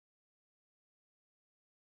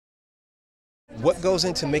what goes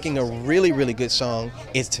into making a really, really good song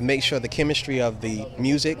is to make sure the chemistry of the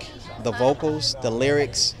music, the vocals, the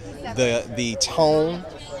lyrics, the tone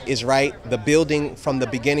is right, the building from the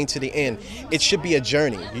beginning to the end. It should be a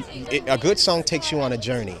journey. A good song takes you on a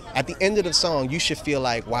journey. At the end of the song, you should feel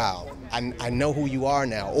like, wow, I know who you are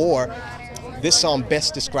now, or this song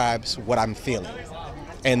best describes what I'm feeling.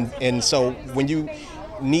 And so when you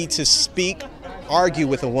need to speak, argue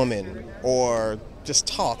with a woman, or just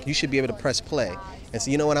talk, you should be able to press play and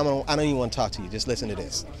say, you know what, I don't even want to talk to you, just listen to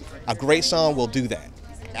this. A great song will do that.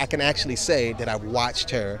 I can actually say that I've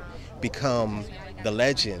watched her become the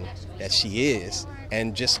legend that she is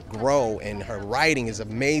and just grow, and her writing is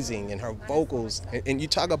amazing, and her vocals, and you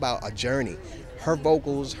talk about a journey. Her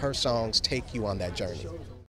vocals, her songs take you on that journey.